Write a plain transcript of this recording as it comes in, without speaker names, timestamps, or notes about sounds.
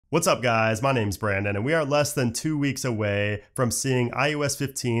What's up guys, my name's Brandon and we are less than 2 weeks away from seeing iOS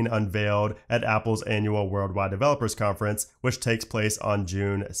 15 unveiled at Apple's annual Worldwide Developers Conference, which takes place on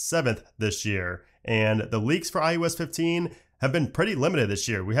June 7th this year. And the leaks for iOS 15 have been pretty limited this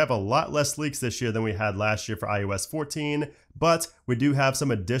year. We have a lot less leaks this year than we had last year for iOS 14, but we do have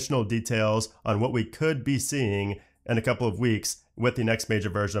some additional details on what we could be seeing in a couple of weeks with the next major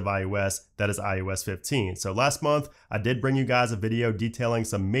version of iOS, that is iOS 15. So last month, I did bring you guys a video detailing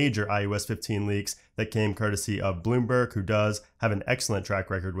some major iOS 15 leaks that came courtesy of Bloomberg, who does have an excellent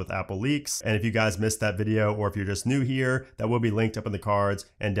track record with Apple leaks. And if you guys missed that video, or if you're just new here, that will be linked up in the cards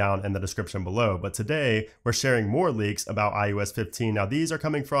and down in the description below. But today, we're sharing more leaks about iOS 15. Now, these are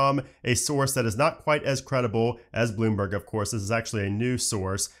coming from a source that is not quite as credible as Bloomberg, of course. This is actually a news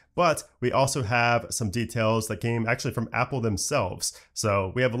source. But we also have some details that came actually from Apple themselves.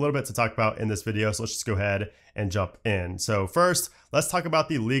 So we have a little bit to talk about in this video, so let's just go ahead and jump in. So first, let's talk about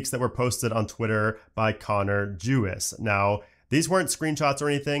the leaks that were posted on Twitter by Connor Jewis. Now, these weren't screenshots or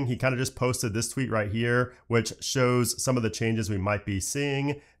anything. He kind of just posted this tweet right here, which shows some of the changes we might be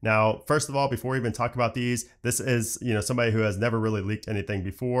seeing. Now, first of all, before we even talk about these, this is, somebody who has never really leaked anything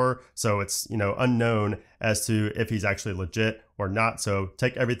before. So it's, unknown as to if he's actually legit or not. So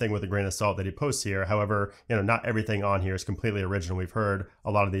take everything with a grain of salt that he posts here. However, not everything on here is completely original. We've heard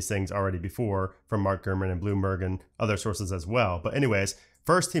a lot of these things already before from Mark Gurman and Bloomberg and other sources as well. But anyways,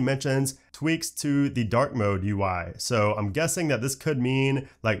 first, he mentions tweaks to the dark mode UI. So I'm guessing that this could mean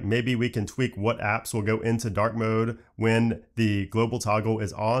like maybe we can tweak what apps will go into dark mode when the global toggle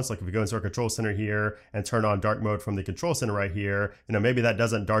is on. So like if we go into our control center here and turn on dark mode from the control center right here, maybe that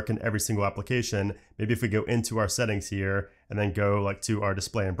doesn't darken every single application. Maybe if we go into our settings here and then go like to our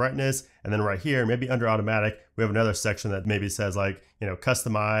display and brightness, and then right here, maybe under automatic, we have another section that maybe says like,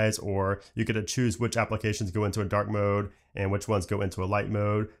 customize, or you could choose which applications go into a dark mode and which ones go into a light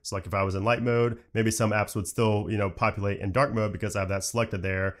mode. So like if I was in light mode, maybe some apps would still, populate in dark mode because I have that selected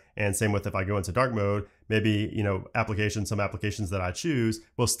there. And same with if I go into dark mode, maybe, some applications that I choose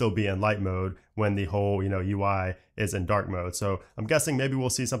will still be in light mode when the whole, UI is in dark mode. So I'm guessing maybe we'll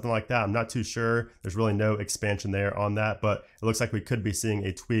see something like that. I'm not too sure. There's really no expansion there on that, but it looks like we could be seeing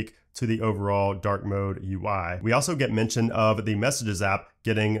a tweak to the overall dark mode UI. We also get mention of the Messages app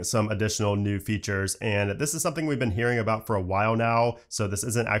getting some additional new features, and this is something we've been hearing about for a while now, so this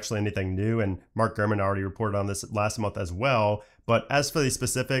isn't actually anything new, and Mark Gurman already reported on this last month as well. But as for the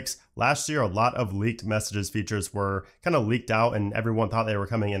specifics, last year a lot of leaked Messages features were kind of leaked out and everyone thought they were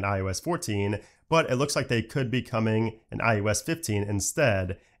coming in iOS 14, but it looks like they could be coming in iOS 15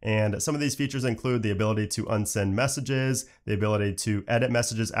 instead. And some of these features include the ability to unsend messages, the ability to edit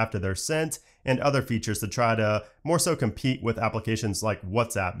messages after they're sent, and other features to try to more so compete with applications like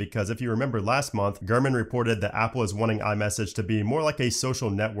WhatsApp. Because if you remember last month, Gurman reported that Apple is wanting iMessage to be more like a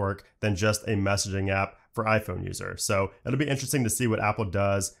social network than just a messaging app for iPhone users. So it'll be interesting to see what Apple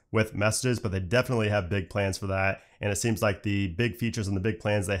does with Messages, but they definitely have big plans for that. And it seems like the big features and the big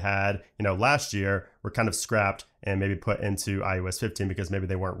plans they had, last year were kind of scrapped and maybe put into iOS 15 because maybe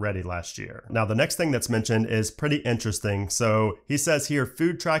they weren't ready last year. Now, the next thing that's mentioned is pretty interesting. So he says here,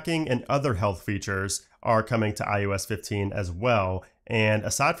 food tracking and other health features are coming to iOS 15 as well. And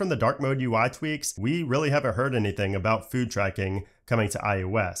aside from the dark mode UI tweaks, we really haven't heard anything about food tracking coming to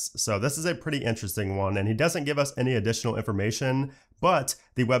iOS. So this is a pretty interesting one, and he doesn't give us any additional information, but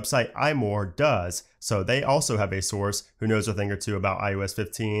the website iMore does. So they also have a source who knows a thing or two about iOS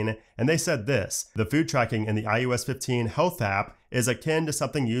 15, and they said this: the food tracking in the iOS 15 health app is akin to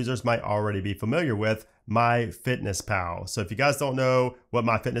something users might already be familiar with, MyFitnessPal. So if you guys don't know what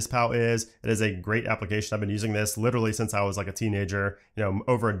MyFitnessPal is, it is a great application. I've been using this literally since I was like a teenager,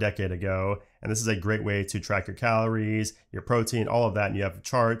 over a decade ago. And this is a great way to track your calories, your protein, all of that. And you have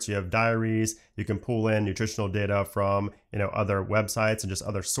charts, you have diaries, you can pull in nutritional data from, other websites and just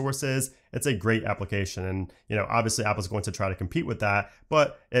other sources. It's a great application. And, obviously Apple's going to try to compete with that,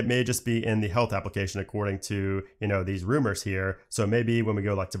 but it may just be in the health application according to, these rumors here. So maybe when we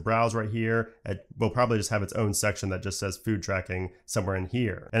go like to browse right here, it will probably just have its own section that just says food tracking somewhere in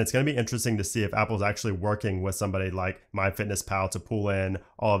here. And it's going to be interesting to see if Apple's actually working with somebody like MyFitnessPal to pull in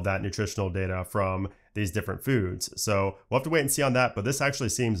all of that nutritional data from these different foods. So we'll have to wait and see on that, but this actually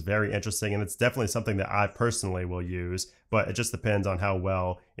seems very interesting, and it's definitely something that I personally will use, but it just depends on how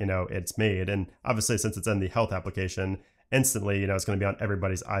well, it's made. And obviously since it's in the health application, instantly, it's going to be on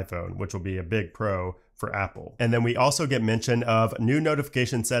everybody's iPhone, which will be a big pro for Apple. And then we also get mention of new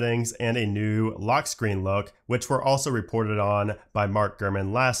notification settings and a new lock screen look, which were also reported on by Mark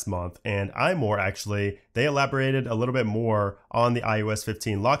Gurman last month. And iMore actually, they elaborated a little bit more on the iOS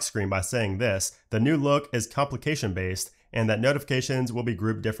 15 lock screen by saying this: the new look is complication based and that notifications will be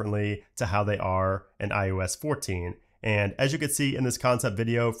grouped differently to how they are in iOS 14. And as you can see in this concept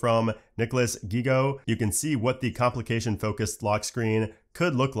video from Nicholas Gigo, you can see what the complication-focused lock screen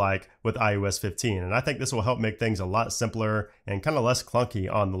could look like with iOS 15. And I think this will help make things a lot simpler and kind of less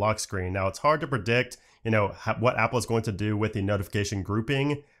clunky on the lock screen. Now, it's hard to predict, what Apple is going to do with the notification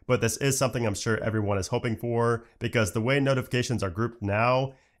grouping, but this is something I'm sure everyone is hoping for, because the way notifications are grouped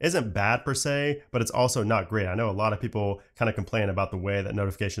now isn't bad per se, but it's also not great. I know a lot of people kind of complain about the way that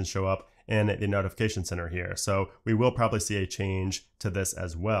notifications show up in the notification center here. So we will probably see a change to this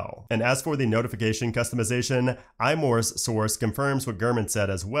as well. And as for the notification customization, iMore's source confirms what Gurman said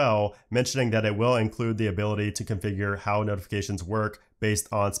as well, mentioning that it will include the ability to configure how notifications work based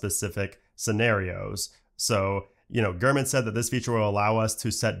on specific scenarios. So Gurman said that this feature will allow us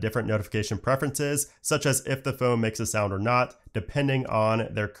to set different notification preferences, such as if the phone makes a sound or not, depending on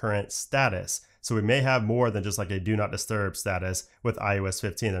their current status. So we may have more than just like a do not disturb status with iOS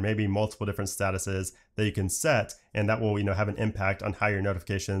 15. There may be multiple different statuses that you can set, and that will, have an impact on how your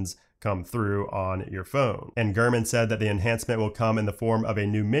notifications come through on your phone. And Gurman said that the enhancement will come in the form of a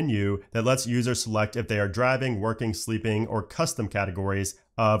new menu that lets users select if they are driving, working, sleeping, or custom categories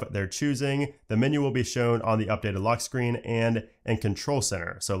of their choosing. The menu will be shown on the updated lock screen and in Control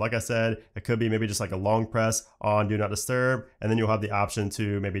Center. So like I said, it could be maybe just like a long press on Do Not Disturb, and then you'll have the option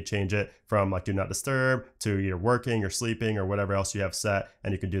to maybe change it from like Do Not Disturb to either working or sleeping or whatever else you have set,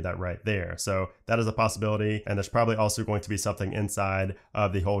 and you can do that right there. So that is a possibility, and there's probably also going to be something inside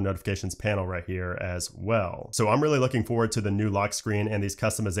of the whole notifications panel right here as well. So I'm really looking forward to the new lock screen and these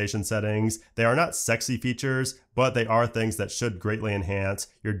customization settings. They are not sexy features, but they are things that should greatly enhance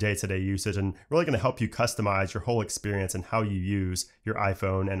your day-to-day usage and really going to help you customize your whole experience and how you use your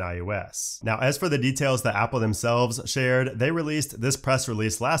iPhone and iOS. Now, as for the details that Apple themselves shared, they released this press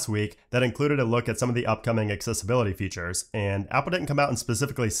release last week that included a look at some of the upcoming accessibility features. And Apple didn't come out and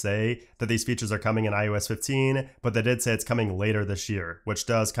specifically say that these features are coming in iOS 15, but they did say it's coming later this year, which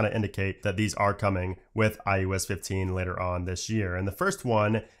does kind of indicate that these are coming with iOS 15 later on this year. And the first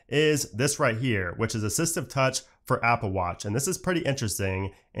one is this right here, which is Assistive Touch for Apple Watch. And this is pretty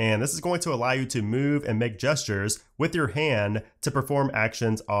interesting. And this is going to allow you to move and make gestures with your hand to perform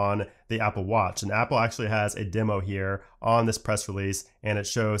actions on the Apple Watch. And Apple actually has a demo here on this press release, and it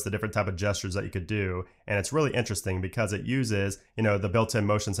shows the different type of gestures that you could do. And it's really interesting because it uses, the built-in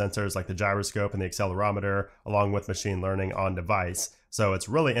motion sensors like the gyroscope and the accelerometer, along with machine learning on device. So it's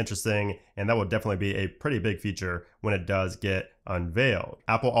really interesting, and that will definitely be a pretty big feature when it does get unveiled.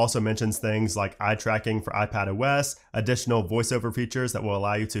 Apple also mentions things like eye tracking for iPadOS, additional voiceover features that will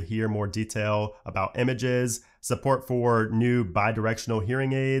allow you to hear more detail about images, support for new bidirectional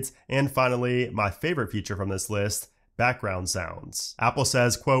hearing aids, and finally, my favorite feature from this list, background sounds. Apple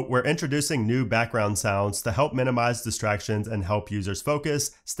says, quote, "We're introducing new background sounds to help minimize distractions and help users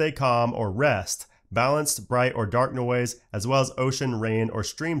focus, stay calm, or rest. Balanced, bright, or dark noise, as well as ocean, rain, or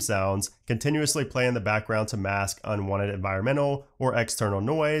stream sounds continuously play in the background to mask unwanted environmental or external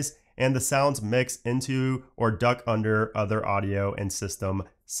noise, and the sounds mix into or duck under other audio and system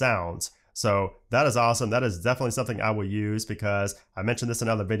sounds." So that is awesome. That is definitely something I will use because I mentioned this in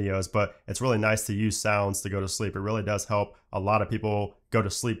other videos, but it's really nice to use sounds to go to sleep. It really does help a lot of people go to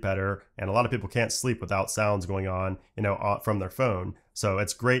sleep better, and a lot of people can't sleep without sounds going on, from their phone. So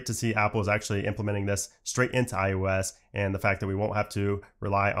it's great to see Apple is actually implementing this straight into iOS, and the fact that we won't have to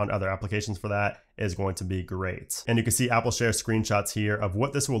rely on other applications for that is going to be great. And you can see Apple share screenshots here of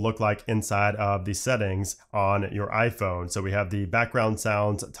what this will look like inside of the settings on your iPhone. So we have the background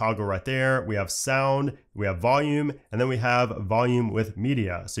sounds toggle right there. We have sound, we have volume, and then we have volume with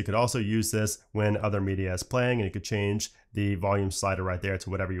media. So you could also use this when other media is playing, and you could change the volume slider right there to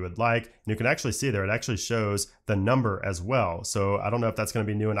whatever you would like. And you can actually see there, it actually shows the number as well. So I don't know if that's going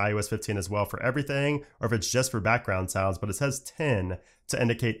to be new in iOS 15 as well for everything, or if it's just for background sounds, but it says 10 to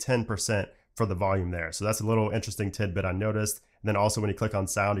indicate 10% for the volume there. So that's a little interesting tidbit I noticed. And then also when you click on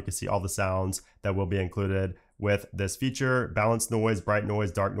sound, you can see all the sounds that will be included with this feature: balanced noise, bright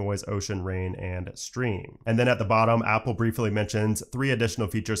noise, dark noise, ocean, rain, and stream. And then at the bottom, Apple briefly mentions 3 additional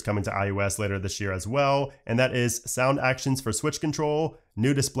features coming to iOS later this year as well, and that is sound actions for switch control,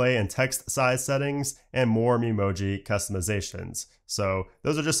 new display and text size settings, and more Memoji customizations. So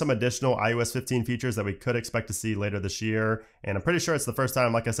those are just some additional iOS 15 features that we could expect to see later this year. And I'm pretty sure it's the first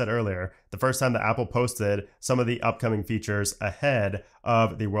time, like I said earlier, the first time that Apple posted some of the upcoming features ahead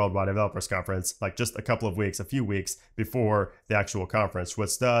of the Worldwide Developers Conference, like just a few weeks before the actual conference,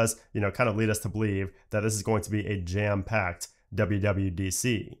 which does, kind of lead us to believe that this is going to be a jam-packed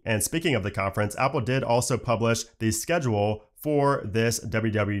WWDC. And speaking of the conference, Apple did also publish the schedule for this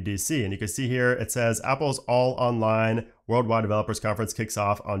WWDC. And you can see here, it says Apple's all online Worldwide Developers Conference kicks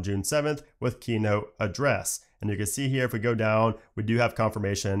off on June 7th with keynote address. And you can see here, if we go down, we do have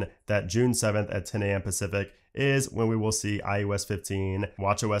confirmation that June 7th at 10 a.m. Pacific is when we will see iOS 15,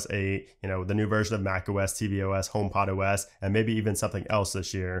 watchOS 8, the new version of macOS, tvOS, HomePodOS, and maybe even something else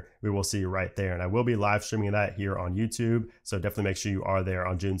this year we will see right there. And I will be live streaming that here on YouTube, so definitely make sure you are there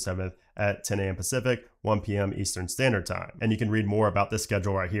on June 7th at 10 a.m. Pacific, 1 p.m. Eastern Standard Time. And you can read more about this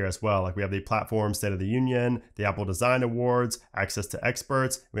schedule right here as well. Like we have the Platform State of the Union, the Apple Design Awards, access to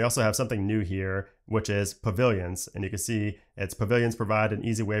experts. We also have something new here, which is pavilions. And you can see its pavilions provide an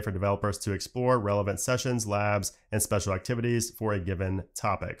easy way for developers to explore relevant sessions, labs, and special activities for a given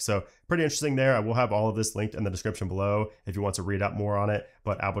topic. So pretty interesting there. I will have all of this linked in the description below if you want to read up more on it.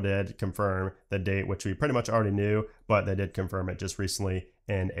 But Apple did confirm the date, which we pretty much already knew, but they did confirm it just recently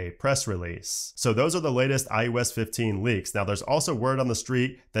in a press release. So those are the latest iOS 15 leaks. Now there's also word on the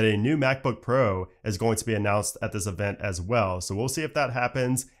street that a new MacBook Pro is going to be announced at this event as well. So we'll see if that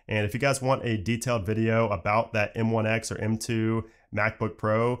happens. And if you guys want a detailed video about that M1X or M2 MacBook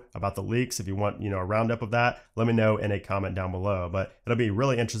Pro, about the leaks, if you want, a roundup of that, let me know in a comment down below. But it'll be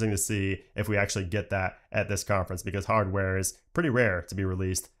really interesting to see if we actually get that at this conference, because hardware is pretty rare to be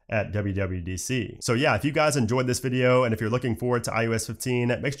released at WWDC. So yeah, if you guys enjoyed this video and if you're looking forward to iOS 15,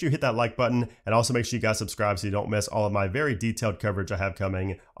 make sure you hit that like button, and also make sure you guys subscribe so you don't miss all of my very detailed coverage I have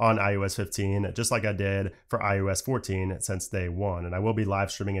coming on iOS 15, just like I did for iOS 14 since day one. And I will be live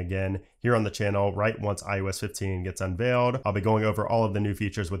streaming again here on the channel right once iOS 15 gets unveiled. I'll be going over all of the new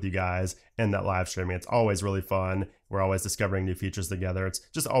features with you guys in that live streaming. It's always really fun. We're always discovering new features together. It's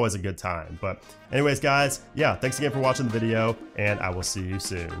just always a good time. But anyways, guys, yeah, thanks again for watching the video, and I will see you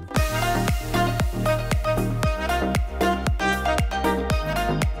soon.